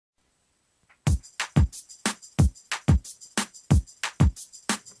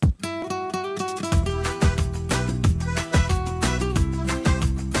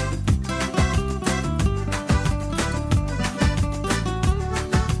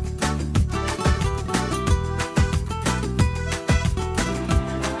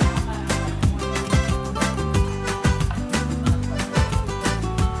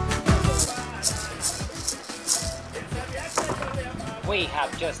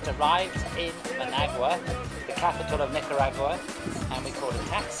just arrived in Managua, the capital of Nicaragua, and we called a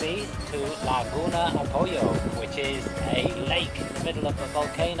taxi to Laguna Apoyo, which is a lake in the middle of a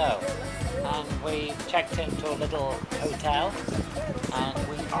volcano. And we checked into a little hotel and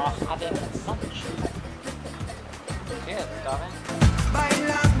we are having lunch. Cheers, darling.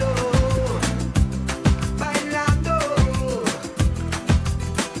 Bailando.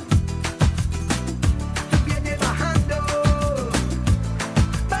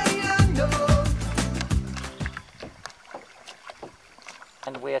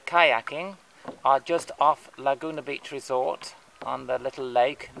 And we are kayaking, are just off Laguna Beach Resort on the little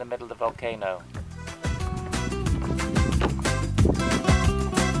lake in the middle of the volcano.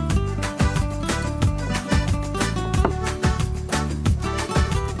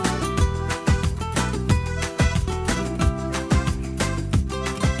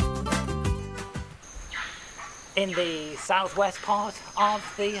 In the southwest part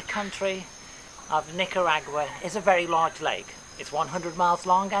of the country of Nicaragua is a very large lake. It's 100 miles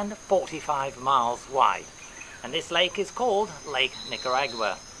long and 45 miles wide. And this lake is called Lake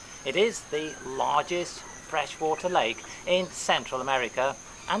Nicaragua. It is the largest freshwater lake in Central America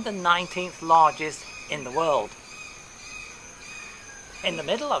and the 19th largest in the world. In the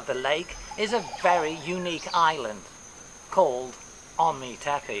middle of the lake is a very unique island called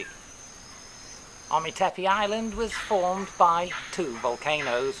Ometepe. Ometepe Island was formed by two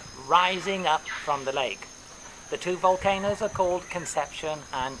volcanoes rising up from the lake. The two volcanoes are called Conception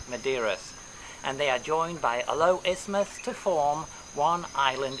and Madeiras, and they are joined by a low isthmus to form one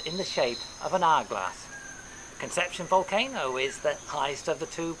island in the shape of an hourglass. Conception volcano is the highest of the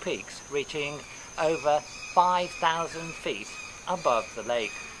two peaks, reaching over 5,000 feet above the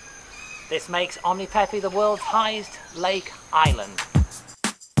lake. This makes Ometepe the world's highest lake island.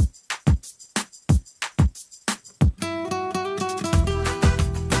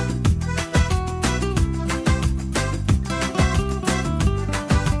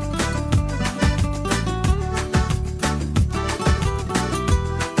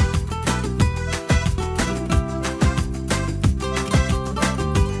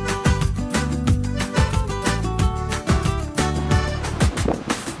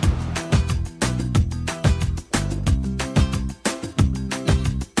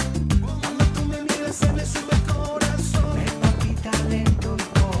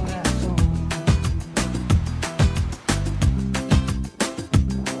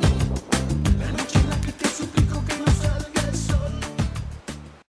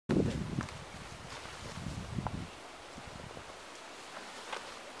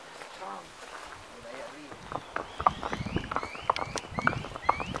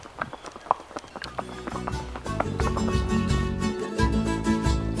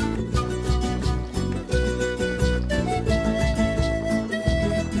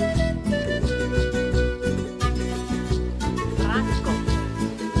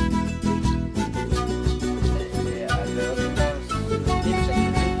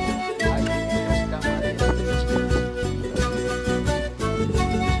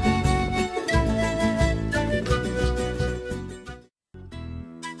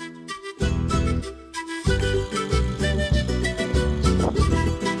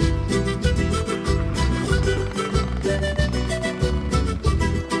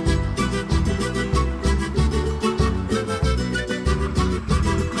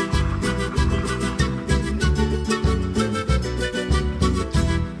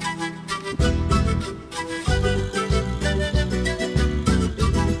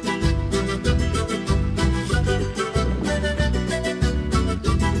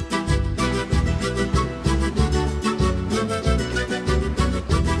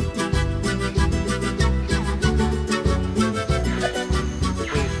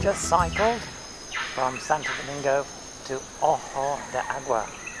 Just cycled from Santo Domingo to Ojo de Agua.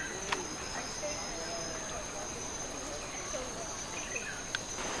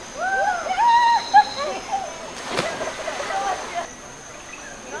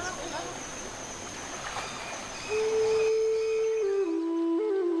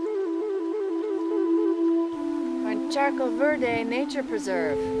 Charco Verde Nature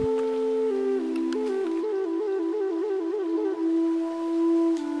Preserve.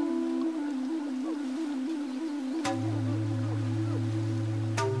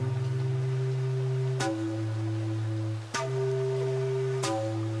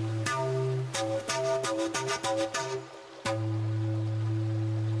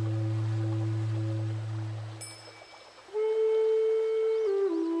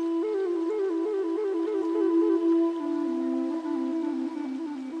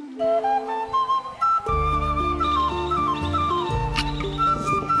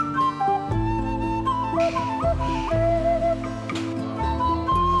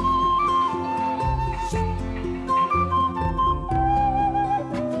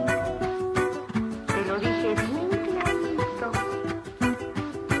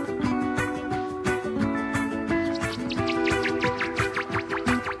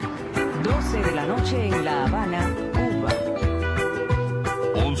 noche en La Habana, Cuba.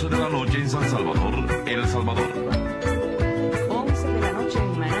 11 de la noche en San Salvador, El Salvador. 11 de la noche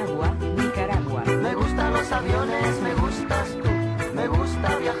en Managua, Nicaragua. Me gustan los aviones, me gustas tú. Me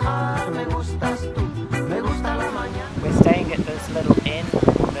gusta viajar, me gustas tú. Me gusta la mañana. We're staying at this little inn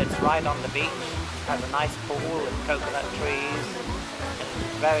that's right on the beach. It has a nice pool and coconut trees.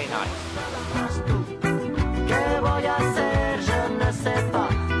 It's very nice. ¿Qué voy a hacer? Je ne sais pas.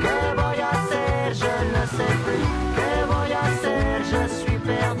 ¿Qué voy a hacer? Je ne sais plus. ¿Qué voy a hacer? Je suis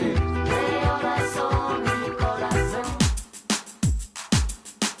perdu. ¿Qué horas son, mi corazón?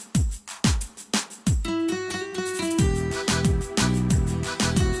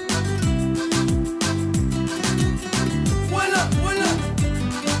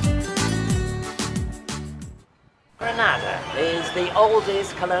 Granada is the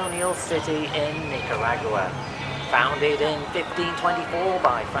oldest colonial city in Nicaragua. Founded in 1524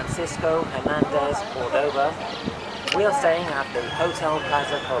 by Francisco Hernandez Cordova, we are staying at the Hotel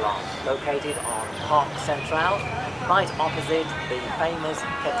Plaza Colón, located on Park Central, right opposite the famous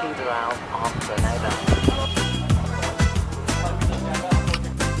Cathedral of Granada.